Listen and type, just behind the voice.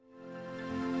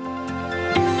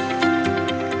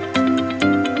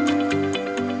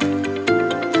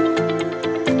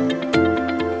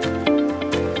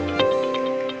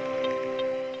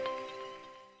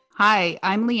Hi,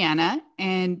 I'm Leanna,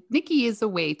 and Nikki is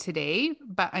away today,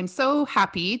 but I'm so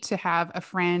happy to have a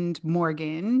friend,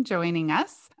 Morgan, joining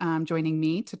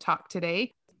me to talk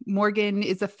today. Morgan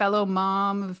is a fellow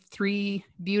mom of three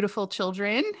beautiful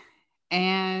children,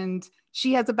 and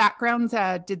she has a background,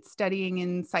 did studying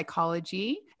in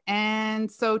psychology. And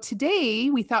so today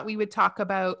we thought we would talk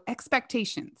about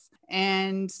expectations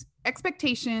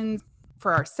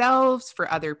for ourselves,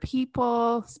 for other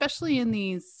people, especially in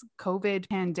these COVID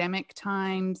pandemic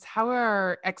times. How are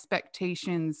our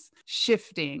expectations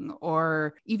shifting?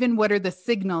 Or even what are the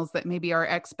signals that maybe our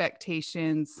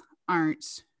expectations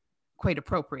aren't quite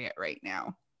appropriate right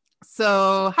now?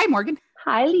 So, hi, Morgan.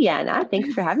 Hi, Leanna.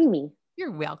 Thanks for having me.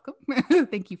 You're welcome.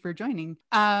 Thank you for joining.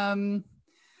 How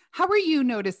are you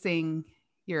noticing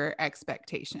your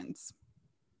expectations?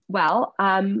 Well,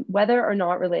 whether or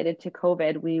not related to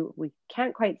COVID, we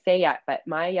can't quite say yet, but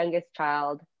my youngest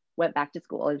child went back to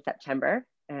school in September.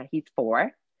 He's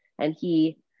 4, and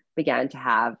he began to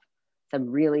have some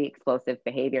really explosive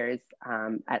behaviors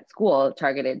at school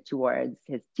targeted towards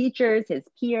his teachers, his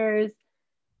peers.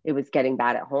 It was getting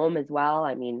bad at home as well.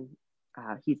 I mean,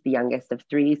 he's the youngest of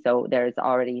 3, so there's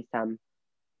already some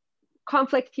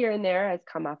conflict here and there has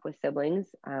come up with siblings.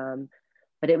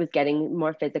 But it was getting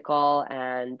more physical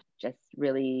and just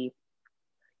really,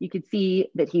 you could see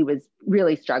that he was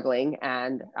really struggling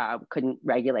and couldn't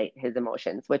regulate his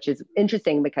emotions, which is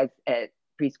interesting because at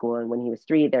preschool and when he was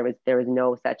 3, there was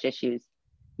no such issues,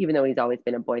 even though he's always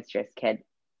been a boisterous kid.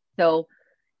 So,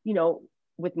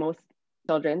 with most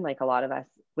children, like a lot of us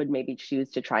would maybe choose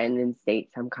to try and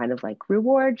instate some kind of like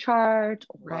reward chart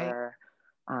or,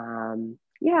 right.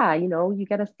 you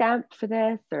get a stamp for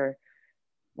this, or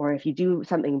if you do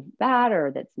something bad or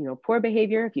that's, poor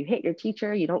behavior, if you hit your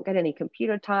teacher, you don't get any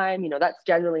computer time. That's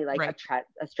generally like Right.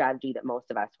 a strategy that most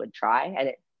of us would try. And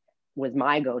it was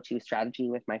my go-to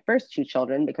strategy with my first 2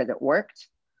 children because it worked.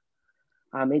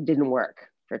 It didn't work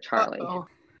for Charlie. Uh-oh.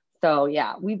 So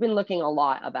yeah, we've been looking a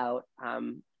lot about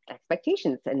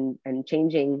expectations and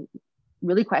changing,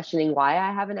 really questioning why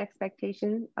I have an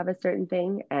expectation of a certain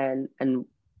thing, and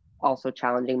also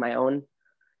challenging my own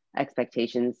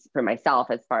expectations for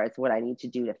myself as far as what I need to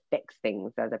do to fix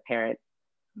things as a parent.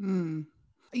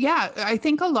 Yeah, I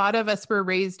think a lot of us were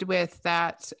raised with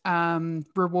that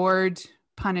reward,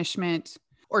 punishment,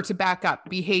 or to back up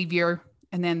behavior,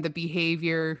 and then the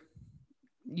behavior,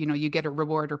 you get a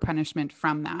reward or punishment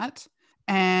from that.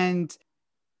 And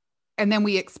then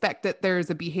we expect that there's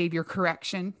a behavior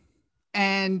correction.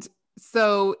 And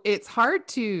so it's hard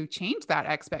to change that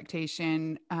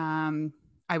expectation.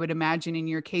 I would imagine in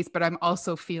your case, but I'm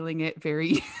also feeling it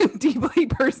very deeply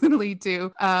personally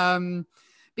too.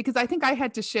 Because I think I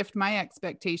had to shift my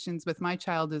expectations with my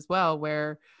child as well,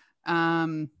 where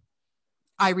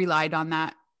I relied on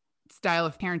that style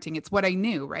of parenting. It's what I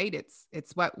knew, right?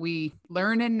 It's what we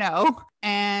learn and know.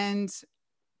 And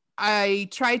I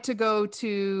tried to go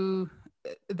to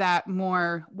that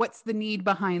more, what's the need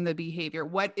behind the behavior?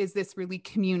 What is this really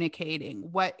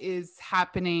communicating? What is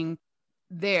happening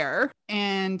there?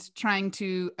 And trying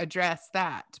to address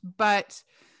that. But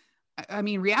I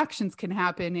mean, reactions can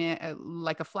happen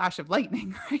like a flash of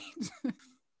lightning, right?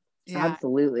 Yeah.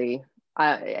 Absolutely.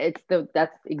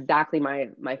 That's exactly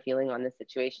my feeling on this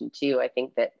situation too. I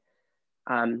think that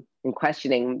in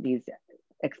questioning these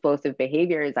explosive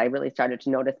behaviors, I really started to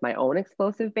notice my own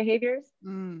explosive behaviors.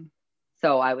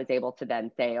 So I was able to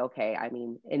then say, okay, I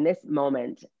mean, in this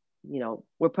moment,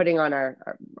 we're putting on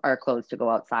our clothes to go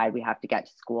outside. We have to get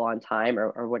to school on time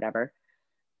or whatever.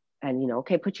 And,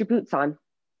 okay, put your boots on.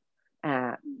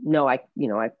 No, I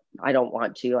don't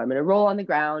want to. I'm going to roll on the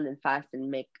ground and fuss and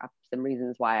make up some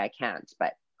reasons why I can't.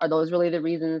 But are those really the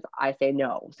reasons? I say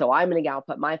no. So I'm going to go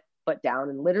put my foot down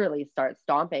and literally start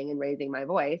stomping and raising my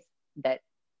voice that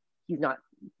he's not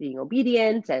being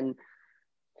obedient, and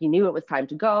he knew it was time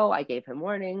to go. I gave him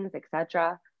warnings,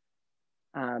 etc.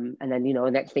 And then,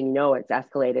 next thing you know, it's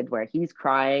escalated where he's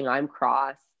crying, I'm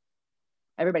cross,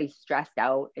 everybody's stressed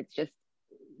out. It's just,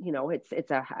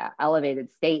 it's a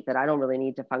elevated state that I don't really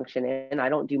need to function in. I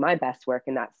don't do my best work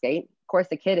in that state. Of course,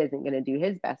 the kid isn't going to do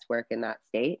his best work in that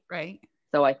state. Right.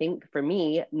 So I think for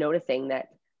me, noticing that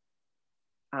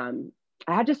I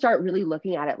had to start really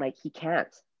looking at it like he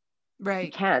can't. Right.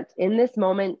 He can't. In this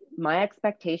moment, my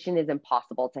expectation is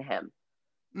impossible to him.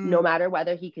 No matter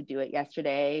whether he could do it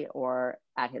yesterday or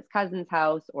at his cousin's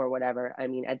house or whatever. I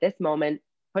mean, at this moment,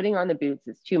 putting on the boots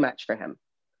is too much for him.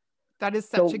 That is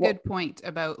such a good point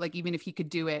about, like, even if he could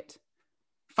do it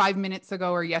 5 minutes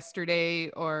ago or yesterday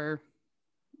or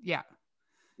yeah.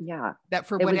 That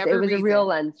for whatever reason. It was a real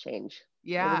lens change.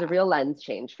 Yeah. It was a real lens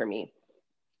change for me.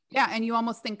 Yeah. And you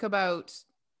almost think about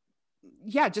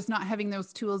yeah, just not having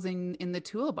those tools in the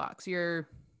toolbox. You're,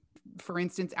 for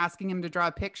instance, asking him to draw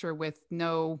a picture with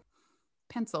no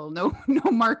pencil, no no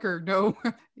marker, no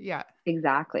yeah.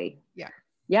 Exactly. Yeah.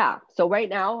 Yeah. So right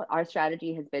now our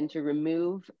strategy has been to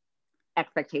remove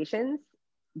expectations.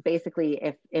 Basically,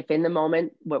 if in the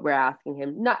moment what we're asking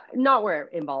him, not where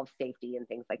it involves safety and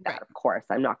things like that, Right. of course,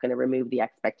 I'm not going to remove the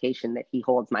expectation that he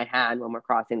holds my hand when we're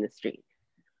crossing the street.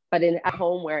 But in at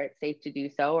home where it's safe to do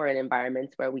so, or in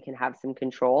environments where we can have some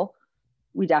control,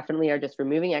 we definitely are just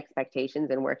removing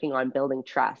expectations and working on building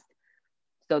trust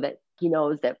so that he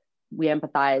knows that we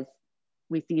empathize,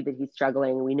 we see that he's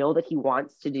struggling, we know that he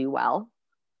wants to do well,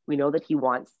 we know that he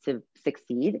wants to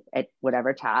succeed at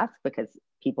whatever task, because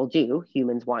people do,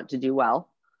 humans want to do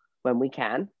well when we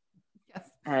can. Yes.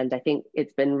 And I think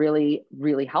it's been really,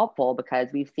 really helpful because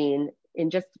we've seen in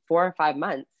just 4 or 5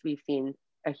 months, we've seen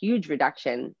a huge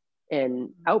reduction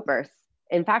in outbursts.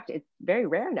 In fact, it's very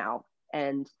rare now.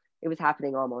 And it was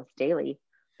happening almost daily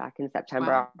back in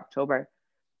September, Wow. October.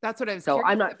 That's what I was So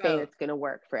curious I'm not about. saying it's going to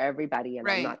work for everybody. And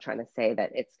I'm Right. not trying to say that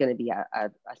it's going to be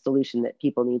a solution that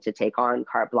people need to take on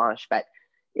carte blanche. But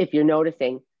if you're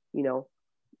noticing,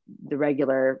 the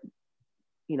regular,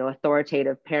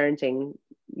 authoritative parenting,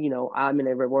 I'm going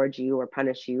to reward you or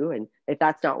punish you. And if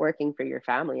that's not working for your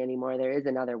family anymore, there is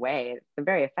another way. It's been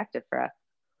very effective for us.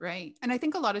 Right. And I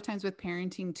think a lot of times with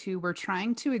parenting too, we're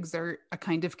trying to exert a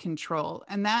kind of control.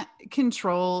 And that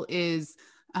control is,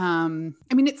 I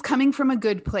mean, it's coming from a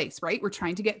good place, right? We're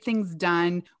trying to get things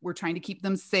done. We're trying to keep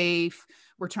them safe.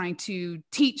 We're trying to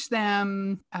teach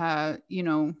them,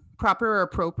 proper or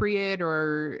appropriate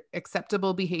or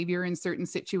acceptable behavior in certain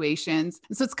situations.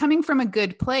 And so it's coming from a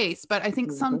good place. But I think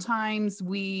Mm-hmm. sometimes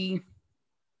we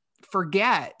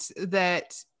forget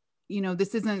that,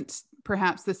 this isn't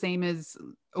perhaps the same as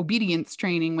obedience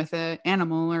training with an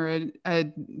animal or a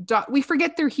dog. We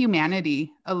forget their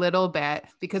humanity a little bit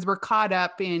because we're caught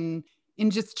up in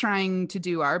just trying to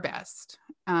do our best.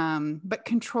 But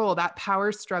control, that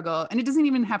power struggle, and it doesn't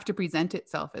even have to present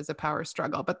itself as a power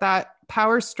struggle, but that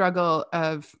power struggle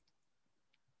of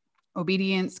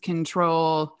obedience,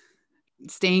 control,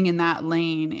 staying in that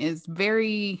lane is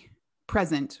very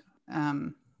present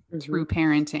Mm-hmm. through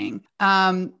parenting.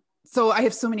 So I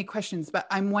have so many questions, but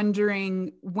I'm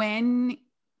wondering when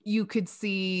you could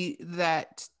see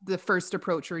that the first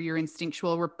approach or your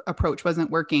instinctual approach wasn't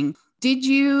working. Did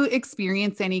you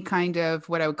experience any kind of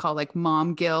what I would call like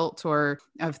mom guilt or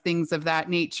of things of that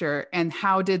nature? And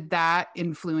how did that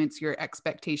influence your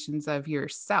expectations of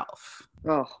yourself?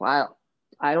 Oh, wow.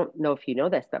 I don't know if you know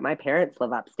this, but my parents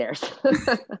live upstairs.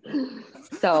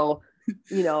 So,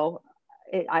 you know,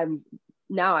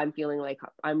 I'm feeling like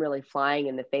I'm really flying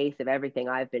in the face of everything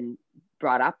I've been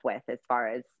brought up with as far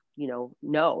as,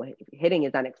 no, hitting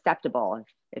is unacceptable.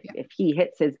 If he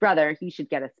hits his brother, he should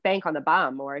get a spank on the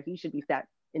bum, or he should be set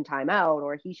in timeout,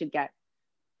 or he should get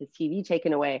his TV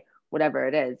taken away, whatever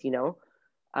it is,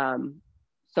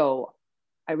 So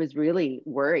I was really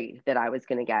worried that I was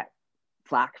going to get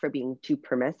flack for being too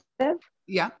permissive.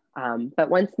 Yeah. But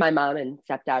once my mom and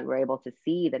stepdad were able to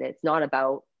see that it's not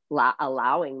about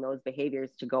allowing those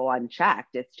behaviors to go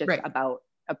unchecked, it's just Right. about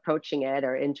approaching it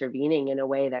or intervening in a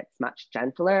way that's much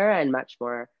gentler and much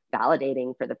more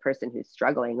validating for the person who's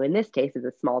struggling. In this case, is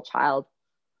a small child.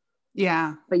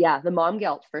 Yeah. But yeah, the mom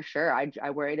guilt for sure. I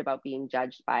worried about being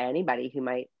judged by anybody who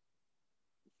might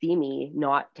see me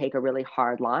not take a really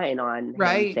hard line on him,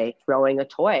 Right. say throwing a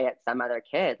toy at some other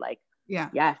kid. Like, Yeah.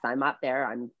 yes, I'm up there.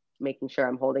 I'm making sure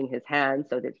I'm holding his hand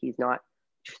so that he's not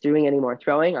doing any more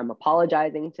throwing. I'm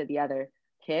apologizing to the other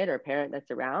kid or parent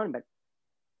that's around, but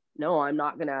no, I'm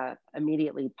not going to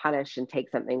immediately punish and take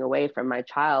something away from my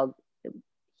child.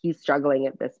 He's struggling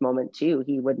at this moment too.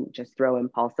 He wouldn't just throw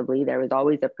impulsively. There was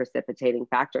always a precipitating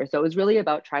factor. So it was really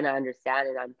about trying to understand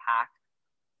and unpack,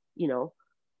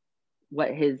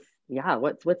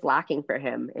 what's lacking for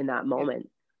him in that moment.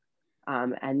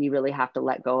 And you really have to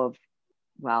let go of,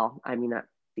 that's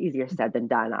easier said than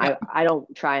done. Yeah. I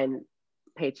don't try and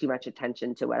pay too much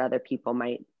attention to what other people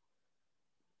might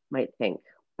think,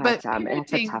 but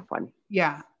it's a tough one.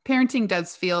 Yeah. Parenting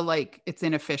does feel like it's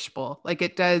in a fishbowl. Like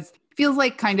it feels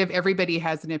like kind of everybody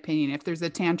has an opinion. If there's a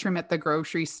tantrum at the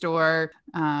grocery store,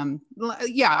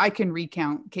 I can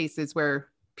recount cases where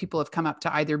people have come up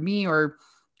to either me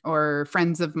or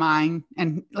friends of mine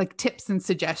and like tips and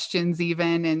suggestions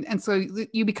even. And so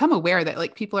you become aware that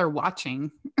like people are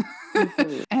watching.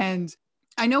 Mm-hmm. And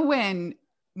I know when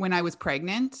I was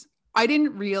pregnant, I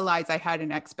didn't realize I had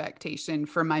an expectation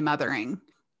for my mothering,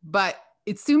 but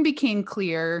it soon became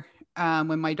clear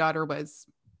when my daughter was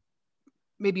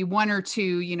maybe 1 or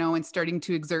 2, and starting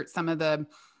to exert some of the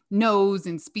nose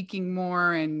and speaking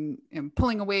more and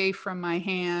pulling away from my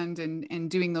hand and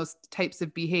doing those types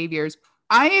of behaviors.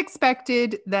 I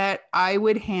expected that I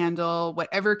would handle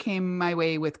whatever came my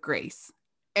way with grace.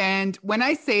 And when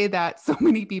I say that, so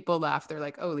many people laugh. They're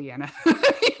like, oh, Leanna,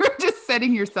 you're just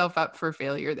setting yourself up for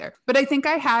failure there. But I think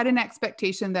I had an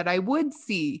expectation that I would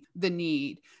see the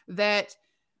need, that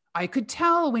I could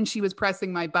tell when she was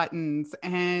pressing my buttons,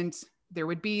 and there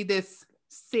would be this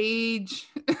sage,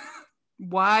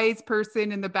 wise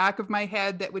person in the back of my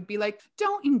head that would be like,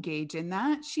 don't engage in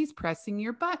that. She's pressing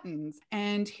your buttons.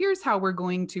 And here's how we're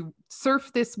going to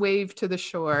surf this wave to the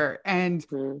shore. And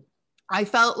I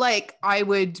felt like I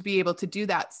would be able to do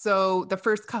that. So the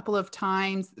first couple of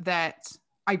times that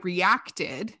I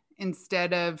reacted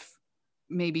instead of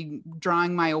maybe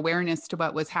drawing my awareness to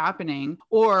what was happening,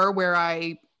 or where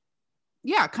I,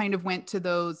 kind of went to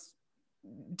those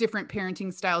different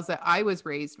parenting styles that I was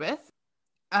raised with.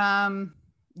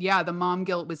 The mom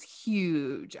guilt was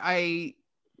huge. And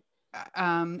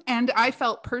I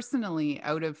felt personally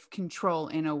out of control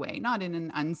in a way, not in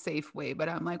an unsafe way, but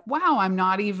I'm like, wow, I'm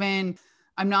not even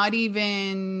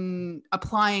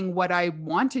applying what I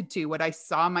wanted to, what I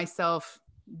saw myself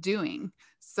doing.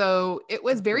 So it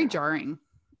was very jarring.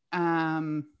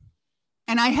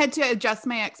 And I had to adjust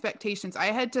my expectations. I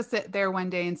had to sit there one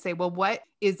day and say, well, what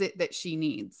is it that she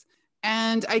needs?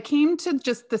 And I came to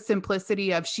just the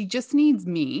simplicity of, she just needs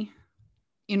me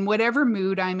in whatever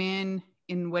mood I'm in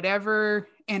whatever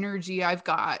energy I've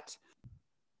got,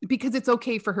 because it's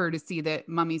okay for her to see that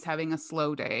mommy's having a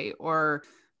slow day, or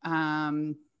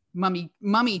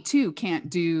mommy too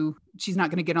she's not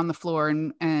going to get on the floor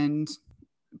and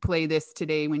play this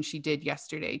today when she did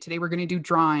yesterday. Today we're going to do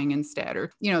drawing instead,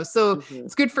 or, so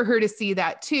it's good for her to see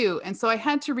that too. And so I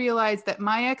had to realize that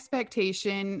my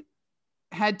expectation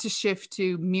had to shift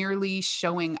to merely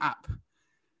showing up,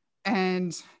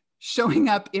 and showing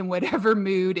up in whatever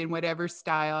mood, in whatever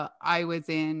style I was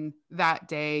in that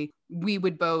day. We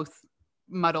would both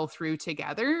muddle through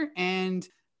together. And,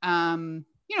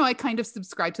 I kind of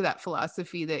subscribe to that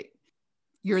philosophy that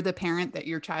you're the parent that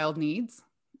your child needs.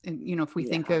 And, if we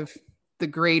think of the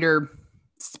greater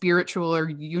spiritual or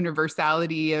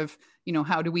universality of,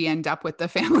 how do we end up with the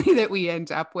family that we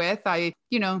end up with?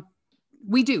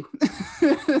 We do.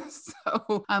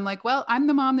 So I'm like, well, I'm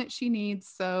the mom that she needs.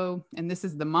 So, and this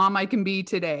is the mom I can be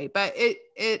today. But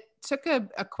it took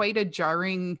a quite a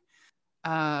jarring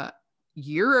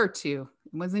year or two.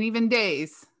 It wasn't even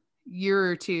days, year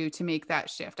or two to make that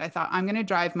shift. I thought, I'm going to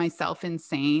drive myself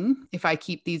insane if I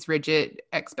keep these rigid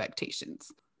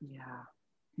expectations.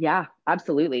 Yeah,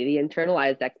 absolutely. The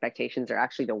internalized expectations are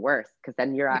actually the worst, because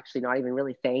then you're actually not even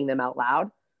really saying them out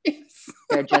loud. Yes.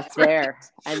 They're just there.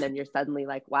 Right. And then you're suddenly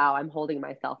like, wow, I'm holding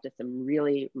myself to some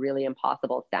really, really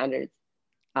impossible standards.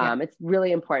 It's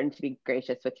really important to be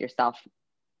gracious with yourself.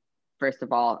 First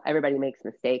of all, everybody makes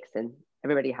mistakes and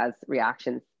everybody has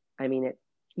reactions. I mean,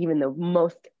 even the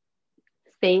most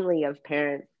saintly of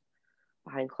parents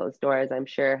behind closed doors, I'm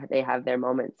sure they have their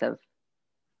moments of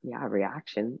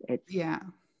reaction.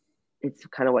 It's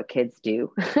kind of what kids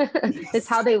do. It's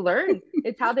how they learn.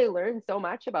 It's how they learn so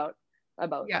much about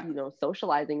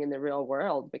socializing in the real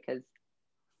world, because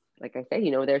like I said,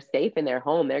 they're safe in their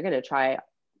home. They're going to try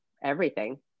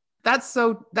everything. That's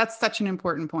such an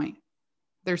important point.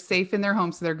 They're safe in their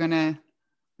home. So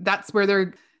that's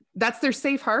their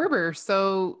safe harbor.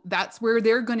 So that's where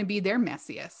they're going to be their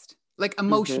messiest, like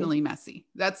emotionally messy.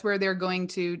 That's where they're going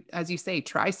to, as you say,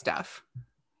 try stuff,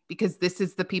 because this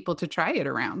is the people to try it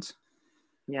around.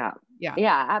 Yeah,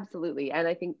 absolutely. And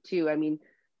I think too,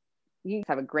 you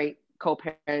have a great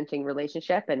co-parenting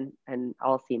relationship and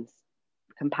all seems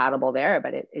compatible there,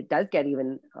 but it does get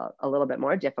even a little bit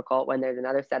more difficult when there's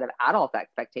another set of adult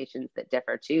expectations that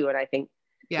differ too. And I think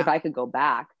if I could go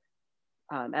back,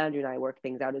 Andrew and I work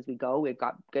things out as we go. We've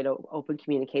got good open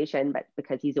communication, but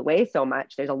because he's away so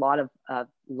much, there's a lot of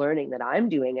learning that I'm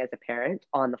doing as a parent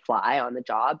on the fly, on the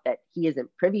job, that he isn't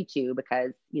privy to,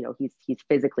 because he's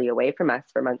physically away from us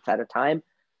for months at a time.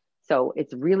 So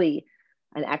it's really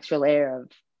an extra layer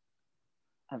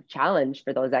of challenge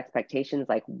for those expectations.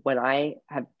 Like when I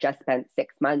have just spent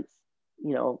 6 months,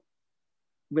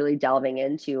 really delving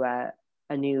into a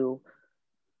new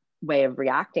way of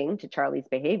reacting to Charlie's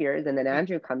behaviors, and then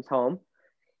Andrew comes home,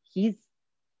 he's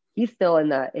still in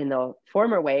the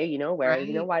former way, where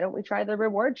right. Why don't we try the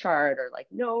reward chart, or like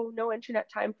no internet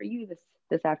time for you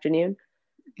this afternoon.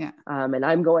 And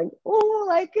I'm going,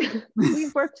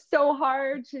 we've worked so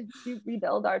hard to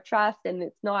rebuild our trust, and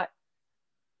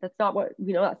that's not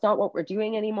what we're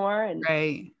doing anymore. And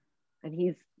right. And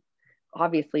he's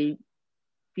obviously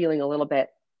feeling a little bit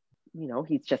you know,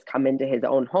 he's just come into his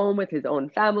own home with his own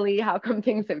family. How come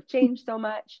things have changed so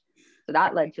much? So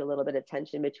that led to a little bit of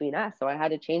tension between us. So I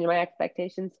had to change my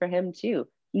expectations for him too.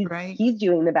 Right. He's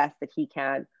doing the best that he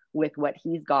can with what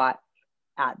he's got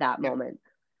at that moment.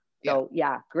 So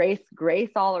yeah, grace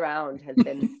all around has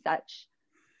been such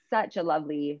a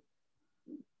lovely,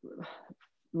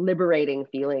 liberating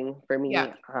feeling for me.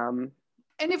 Yeah.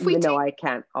 And if even though I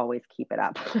can't always keep it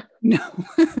up. No,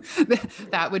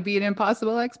 that would be an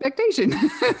impossible expectation.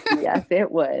 Yes,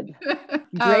 it would.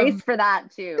 Grace for that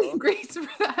too. Grace for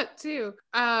that too.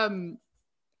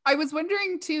 I was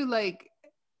wondering too, like,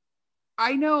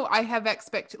 I know I have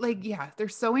they're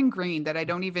so ingrained that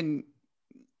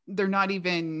they're not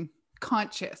even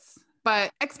conscious,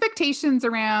 but expectations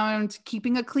around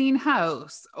keeping a clean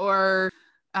house, or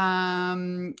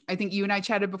I think you and I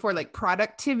chatted before, like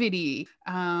productivity.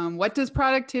 What does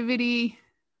productivity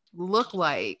look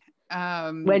like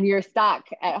when you're stuck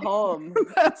at home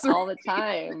all the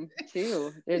time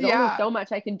too? There's only so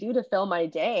much I can do to fill my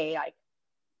day.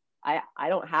 I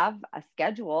don't have a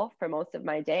schedule for most of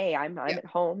my day. I'm at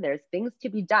home. There's things to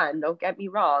be done. Don't get me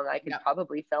wrong. I could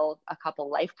probably fill a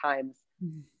couple lifetimes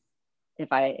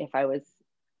if I was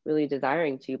really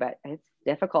desiring to, but it's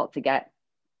difficult to get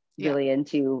really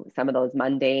into some of those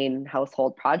mundane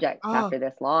household projects after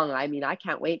this long. I mean, I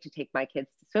can't wait to take my kids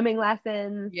to swimming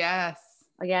lessons. Yes.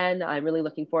 Again, I'm really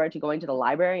looking forward to going to the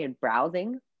library and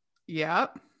browsing.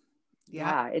 Yep.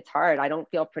 Yeah, it's hard. I don't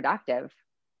feel productive.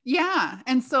 Yeah.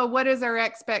 And so what is our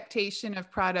expectation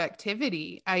of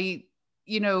productivity?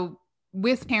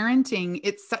 With parenting,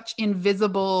 it's such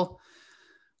invisible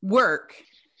work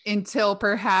until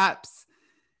perhaps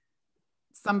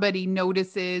somebody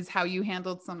notices how you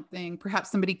handled something. Perhaps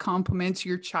somebody compliments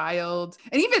your child.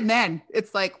 And even then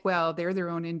it's like, well, they're their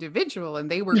own individual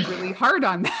and they worked really hard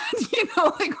on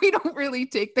that. Like we don't really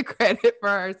take the credit for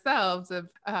ourselves of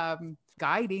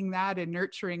guiding that and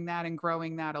nurturing that and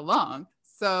growing that along.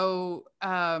 So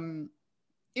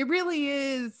it really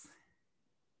is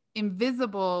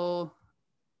invisible,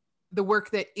 the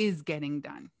work that is getting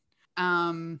done.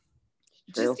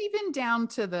 Just even down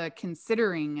to the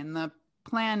considering and the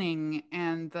planning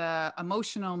and the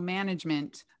emotional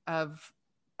management of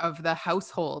the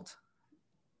household.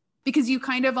 Because you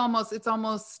kind of it's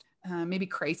almost maybe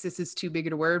crisis is too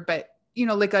big a word, but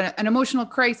like an emotional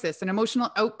crisis, an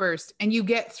emotional outburst, and you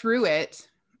get through it.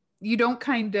 You don't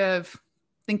kind of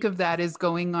think of that as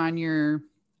going on your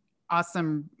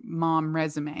awesome mom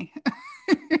resume.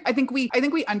 I think we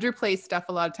underplay stuff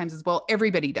a lot of times as well.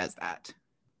 Everybody does that.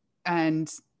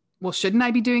 And well, shouldn't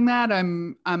I be doing that?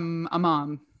 I'm a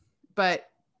mom. But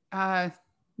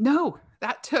no,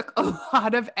 that took a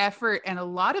lot of effort and a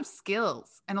lot of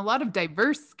skills and a lot of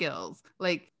diverse skills,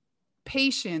 like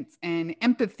patience and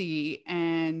empathy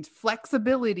and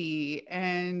flexibility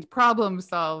and problem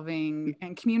solving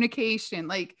and communication.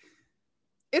 Like,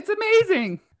 it's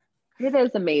amazing. It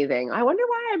is amazing. I wonder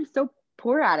why I'm so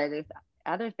poor at it. Is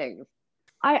other things.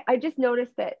 I just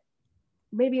noticed that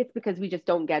maybe it's because we just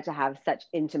don't get to have such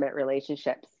intimate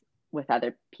relationships with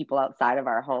other people outside of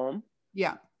our home.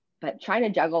 Yeah. But trying to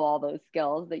juggle all those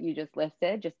skills that you just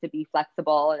listed, just to be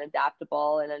flexible and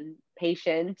adaptable and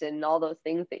patient and all those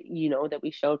things that, that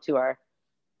we show to our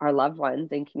loved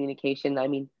ones in communication. I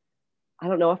mean, I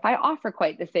don't know if I offer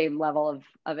quite the same level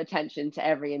of attention to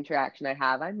every interaction I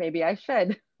have. Maybe I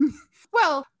should.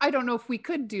 Well, I don't know if we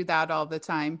could do that all the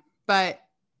time, but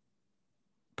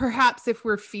perhaps if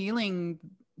we're feeling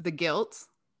the guilt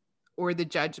or the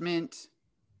judgment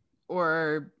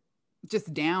or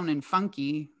just down and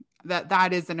funky,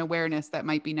 that is an awareness that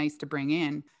might be nice to bring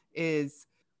in is,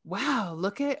 wow,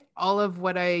 look at all of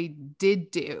what I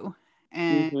did do.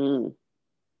 And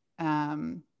look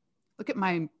at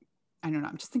my, I don't know,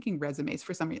 I'm just thinking resumes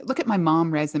for some reason. Look at my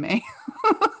mom resume.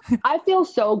 I feel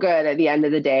so good at the end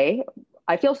of the day.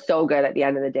 I feel so good at the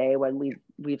end of the day when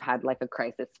we've had like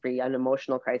an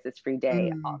emotional crisis-free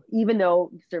day, even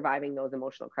though surviving those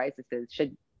emotional crises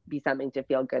should be something to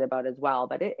feel good about as well.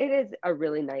 But it is a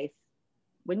really nice,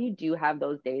 when you do have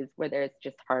those days where there's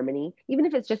just harmony, even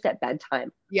if it's just at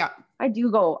bedtime. Yeah. I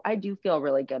do feel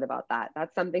really good about that.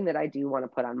 That's something that I do want to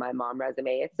put on my mom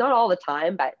resume. It's not all the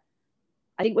time, but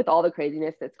I think with all the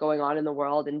craziness that's going on in the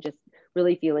world and just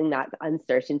really feeling that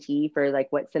uncertainty for like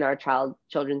what's in our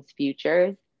children's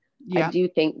futures, I do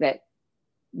think that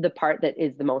the part that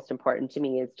is the most important to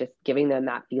me is just giving them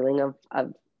that feeling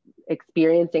of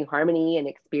experiencing harmony and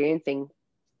experiencing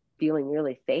feeling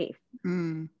really safe.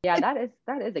 Yeah, that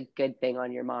is a good thing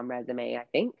on your mom resume, I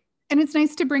think. And it's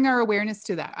nice to bring our awareness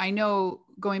to that. I know,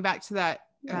 going back to that,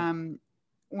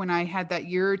 when I had that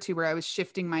year or two where I was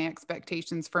shifting my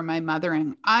expectations for my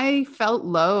mothering, I felt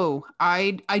low.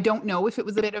 I don't know if it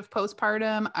was a bit of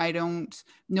postpartum. I don't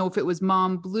know if it was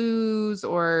mom blues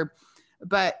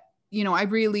but I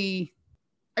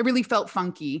really felt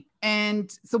funky.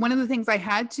 And so one of the things I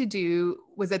had to do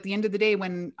was at the end of the day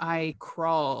when I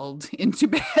crawled into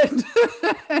bed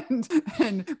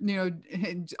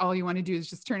and all you want to do is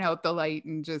just turn out the light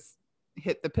and just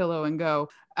hit the pillow and go.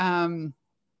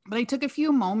 But I took a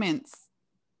few moments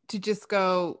to just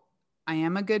go, I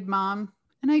am a good mom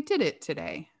and I did it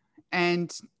today.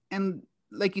 And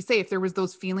like you say, if there was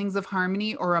those feelings of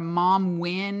harmony or a mom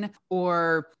win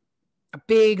or a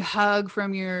big hug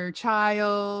from your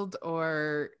child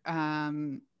or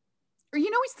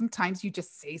sometimes you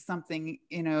just say something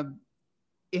in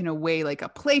a way, like a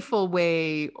playful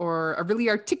way or a really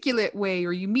articulate way,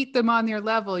 or you meet them on their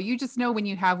level. You just know when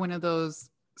you have one of those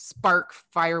spark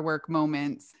firework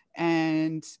moments.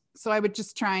 And so I would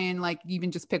just try and like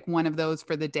even just pick one of those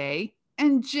for the day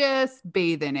and just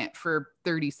bathe in it for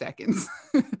 30 seconds.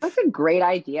 That's a great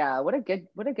idea. What a good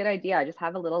idea. Just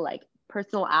have a little like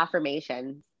personal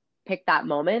affirmation. Pick that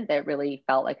moment that really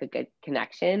felt like a good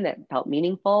connection, that felt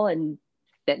meaningful, and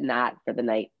sit in that for the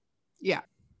night. Yeah.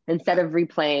 Instead of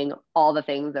replaying all the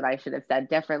things that I should have said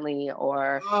differently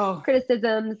or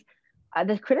criticisms.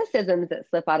 The criticisms that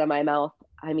slip out of my mouth,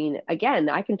 I mean, again,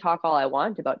 I can talk all I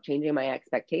want about changing my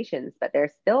expectations, but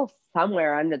they're still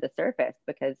somewhere under the surface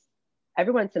because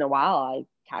every once in a while I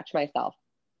catch myself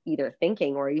either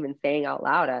thinking or even saying out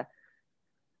loud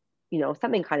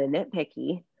something kind of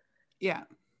nitpicky. Yeah.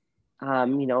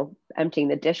 Emptying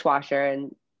the dishwasher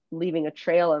and leaving a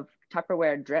trail of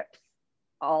Tupperware drips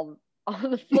all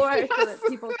on the floor yes. so that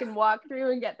people can walk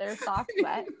through and get their socks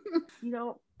wet.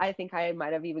 I think I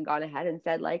might have even gone ahead and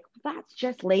said like, that's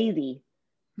just lazy.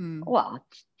 Well,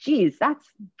 geez, that's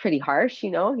pretty harsh.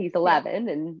 He's 11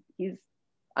 and he's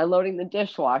unloading the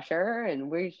dishwasher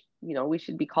and we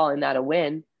should be calling that a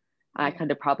win. I could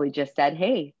have probably just said,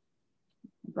 hey,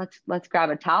 let's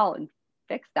grab a towel and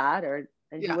fix that. And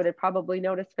he would have probably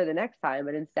noticed for the next time.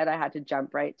 But instead I had to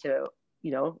jump right to,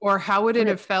 or how would it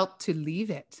have felt to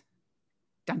leave it?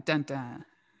 Dun, dun, dun.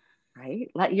 Right?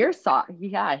 Let your his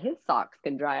socks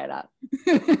can dry it up.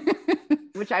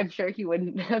 Which I'm sure he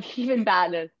wouldn't have even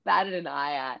batted an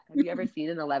eye at. Have you ever seen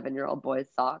an 11-year-old boy's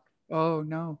socks? Oh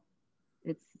no.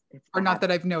 It's or not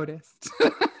that I've noticed.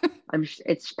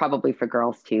 It's probably for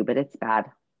girls too, but it's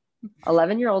bad.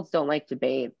 11-year-olds don't like to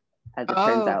bathe, as it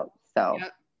turns out. So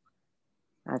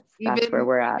that's where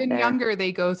we're at. Even younger,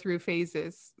 they go through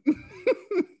phases.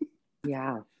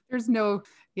 Yeah. There's no,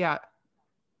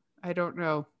 I don't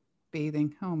know.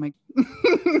 Bathing. Oh my.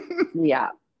 Yeah.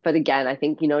 But again, I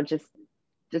think,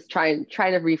 just trying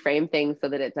to reframe things so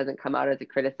that it doesn't come out as a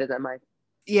criticism.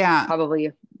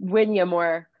 Probably win you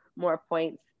more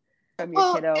points from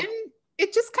your kiddo. And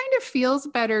it just kind of feels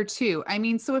better too. I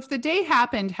mean, so if the day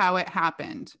happened how it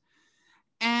happened,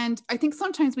 and I think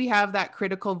sometimes we have that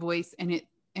critical voice and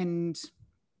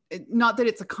not that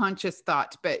it's a conscious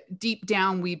thought, but deep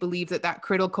down, we believe that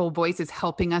critical voice is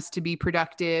helping us to be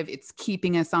productive. It's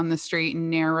keeping us on the straight and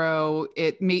narrow.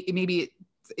 Maybe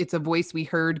it's a voice we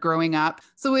heard growing up.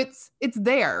 So it's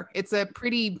there. It's a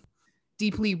pretty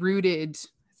deeply rooted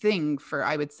thing for,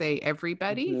 I would say,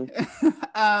 everybody.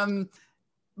 Mm-hmm.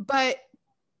 But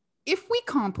if we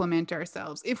compliment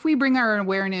ourselves, if we bring our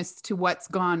awareness to what's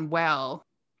gone well,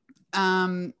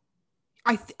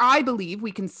 I believe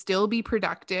we can still be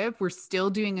productive. We're still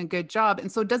doing a good job.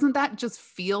 And so doesn't that just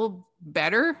feel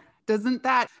better? Doesn't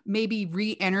that maybe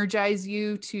re-energize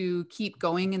you to keep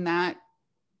going in that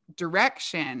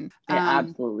direction? It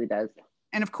absolutely does.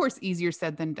 And of course, easier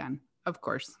said than done, of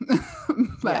course.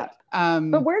 But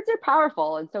words are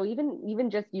powerful. And so even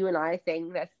just you and I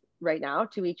saying this right now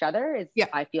to each other is,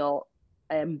 I feel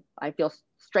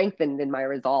strengthened in my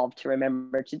resolve to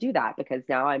remember to do that, because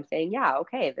now I'm saying,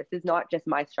 okay, this is not just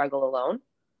my struggle alone.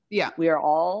 Yeah. We are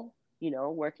all,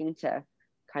 working to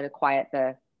kind of quiet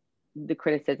the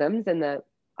criticisms and the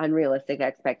unrealistic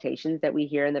expectations that we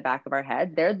hear in the back of our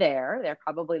head. They're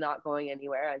probably not going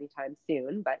anywhere anytime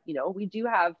soon, but we do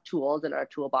have tools in our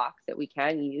toolbox that we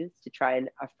can use to try and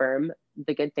affirm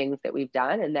the good things that we've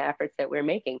done and the efforts that we're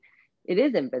making. It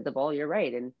is invisible, you're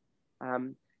right. And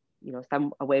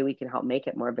a way we can help make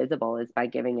it more visible is by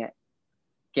giving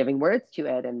words to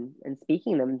it and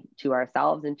speaking them to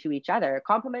ourselves and to each other,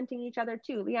 complimenting each other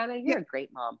too. Leanna, you're a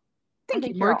great mom. Thank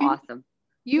you, Morgan.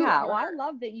 You're awesome. Well, I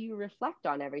love that you reflect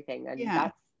on everything.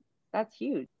 And that's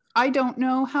huge. I don't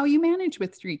know how you manage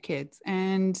with 3 kids.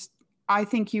 And I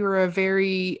think you are a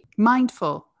very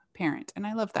mindful parent. And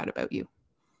I love that about you.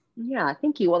 Yeah,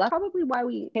 thank you. Well, that's probably why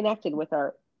we connected with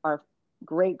our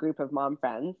great group of mom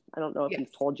friends. I don't know if Yes.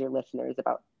 you've told your listeners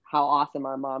about how awesome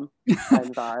our mom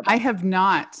friends are, I but have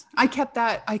not. I kept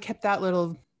that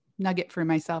little nugget for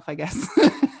myself, I guess.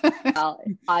 well,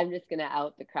 I'm just going to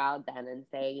out the crowd then and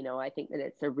say, I think that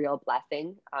it's a real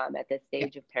blessing at this Yeah.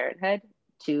 stage of parenthood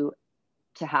to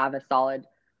have a solid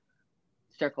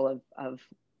circle of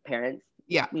parents.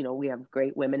 Yeah. We have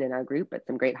great women in our group, but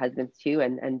some great husbands too,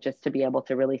 and just to be able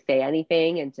to really say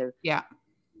anything and to Yeah.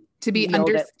 To be know that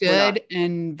we're not, understood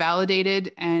and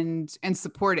validated and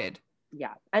supported.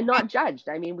 yeah, and not judged.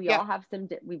 I mean, we Yeah. all have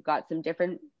we've got some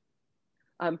different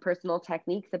personal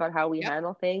techniques about how we Yep.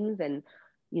 handle things, and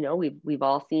we've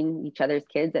all seen each other's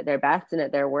kids at their best and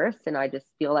at their worst, and I just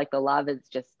feel like the love is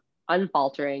just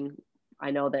unfaltering.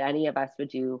 I know that any of us would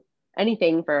do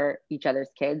anything for each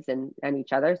other's kids and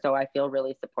each other, so I feel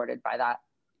really supported by that.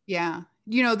 Yeah.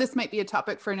 This might be a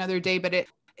topic for another day, but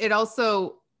it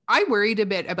also, I worried a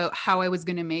bit about how I was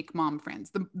going to make mom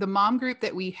friends. The mom group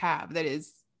that we have that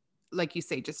is, like you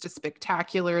say, just a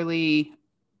spectacularly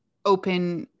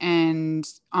open and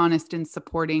honest and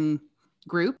supporting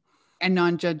group and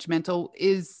non-judgmental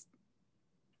is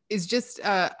just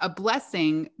a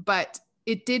blessing, but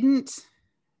it didn't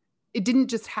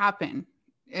just happen,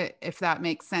 if that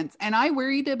makes sense. And I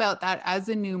worried about that as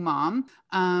a new mom.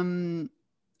 I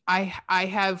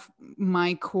have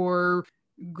my core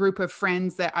group of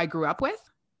friends that I grew up with,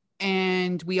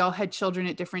 and we all had children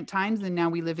at different times, and now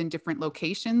we live in different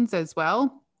locations as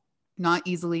well, not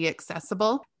easily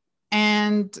accessible.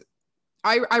 And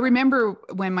I remember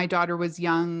when my daughter was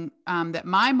young, that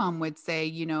my mom would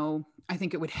say, I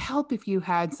think it would help if you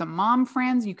had some mom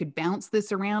friends. You could bounce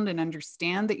this around and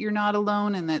understand that you're not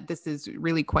alone and that this is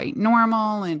really quite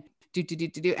normal and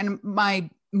do. And my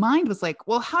mind was like,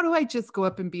 well, how do I just go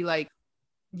up and be like,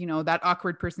 that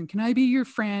awkward person? Can I be your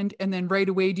friend? And then right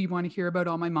away, do you want to hear about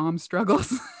all my mom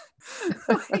struggles?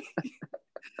 Like,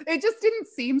 it just didn't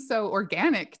seem so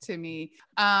organic to me.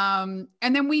 And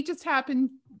then we just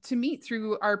happened to meet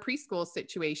through our preschool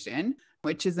situation,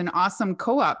 which is an awesome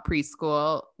co-op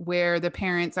preschool where the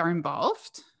parents are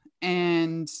involved.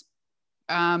 And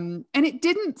it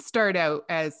didn't start out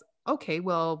as, okay,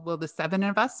 well, will the seven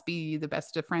of us be the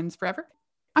best of friends forever?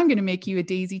 I'm going to make you a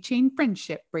daisy chain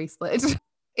friendship bracelet.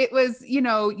 It was,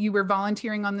 you were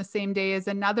volunteering on the same day as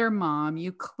another mom.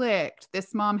 You clicked.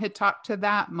 This mom had talked to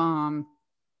that mom.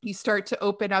 You start to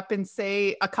open up and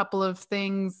say a couple of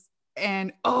things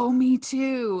and, oh, me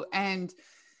too. And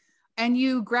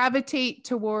you gravitate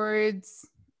towards,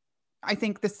 I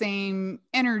think, the same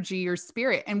energy or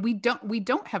spirit. And we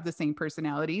don't have the same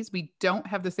personalities. We don't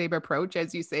have the same approach.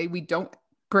 As you say, we don't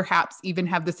perhaps even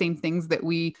have the same things that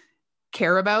we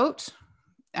care about,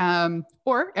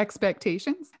 or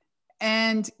expectations.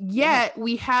 And yet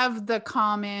we have the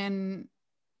common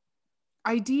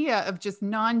idea of just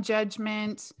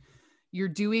non-judgment. You're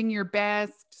doing your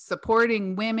best,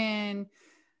 supporting women,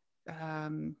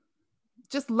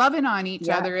 just loving on each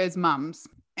other as moms.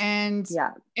 And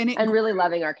Yeah. and it And really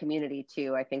loving our community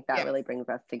too. I think that yes. really brings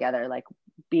us together, like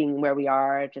being where we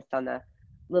are, just on the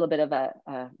little bit of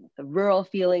a rural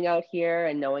feeling out here,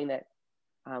 and knowing that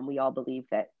we all believe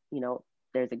that,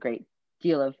 there's a great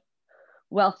deal of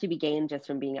wealth to be gained just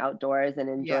from being outdoors and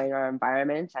enjoying our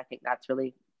environment. I think that's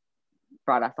really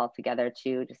brought us all together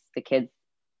too. Just the kids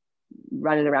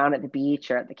running around at the beach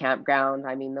or at the campground.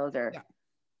 I mean, those are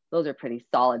pretty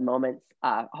solid moments.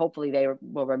 Hopefully they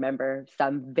will remember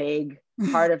some vague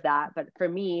part of that. But for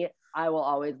me, I will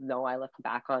always know I look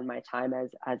back on my time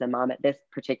as a mom at this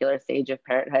particular stage of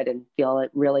parenthood and feel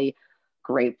really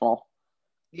grateful.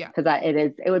 Yeah. Because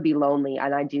it would be lonely.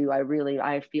 And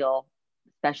I feel,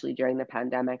 especially during the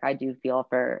pandemic, I do feel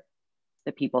for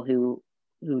the people who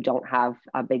don't have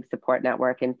a big support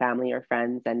network and family or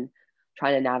friends, and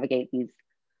trying to navigate these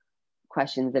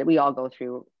questions that we all go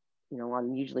through,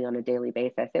 usually on a daily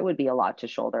basis. It would be a lot to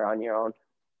shoulder on your own.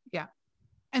 Yeah.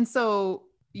 And so,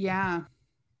 yeah,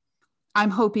 I'm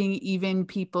hoping even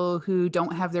people who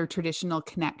don't have their traditional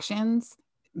connections,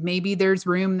 maybe there's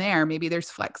room there. Maybe there's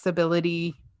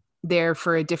flexibility there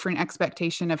for a different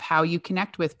expectation of how you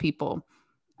connect with people.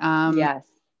 Yes.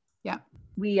 Yeah.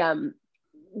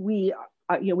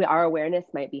 Our awareness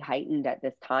might be heightened at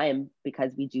this time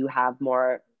because we do have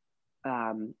more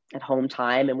at home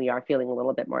time, and we are feeling a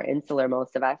little bit more insular,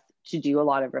 most of us, to do a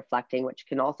lot of reflecting, which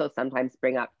can also sometimes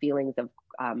bring up feelings of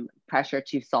pressure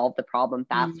to solve the problem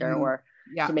faster or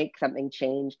to make something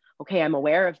change. Okay, I'm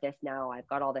aware of this now. I've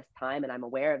got all this time and I'm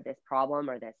aware of this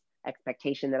problem or this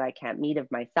expectation that I can't meet of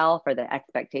myself, or the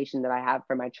expectation that I have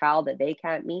for my child that they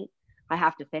can't meet. I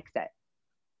have to fix it.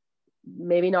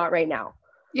 Maybe not right now.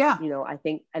 Yeah. You know, I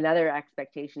think another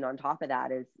expectation on top of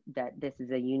that is that this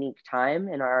is a unique time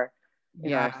in our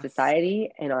Yes.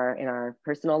 society, in our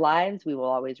personal lives. We will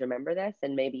always remember this,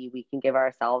 and maybe we can give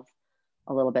ourselves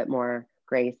a little bit more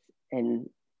grace in,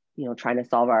 you know, trying to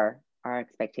solve our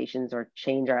expectations or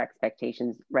change our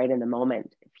expectations right in the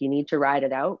moment. If you need to ride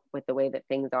it out with the way that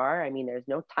things are, I mean, there's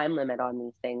no time limit on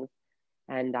these things,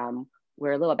 and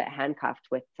we're a little bit handcuffed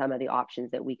with some of the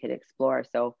options that we could explore.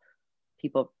 So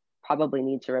people probably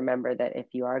need to remember that if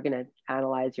you are going to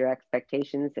analyze your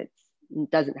expectations, it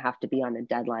doesn't have to be on a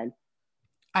deadline.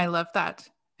 I love that.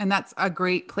 And that's a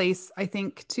great place, I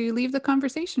think, to leave the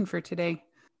conversation for today.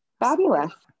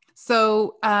 Fabulous.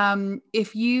 So,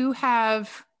 if you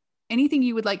have anything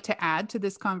you would like to add to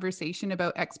this conversation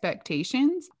about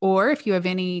expectations, or if you have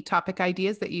any topic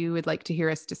ideas that you would like to hear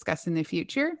us discuss in the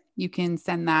future, you can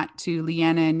send that to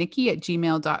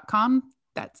lianaandniki@gmail.com.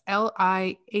 That's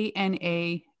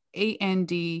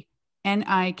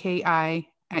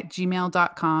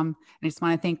LIANAANDNIKI@gmail.com. And I just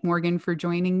want to thank Morgan for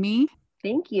joining me.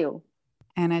 Thank you.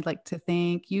 And I'd like to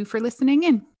thank you for listening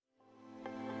in.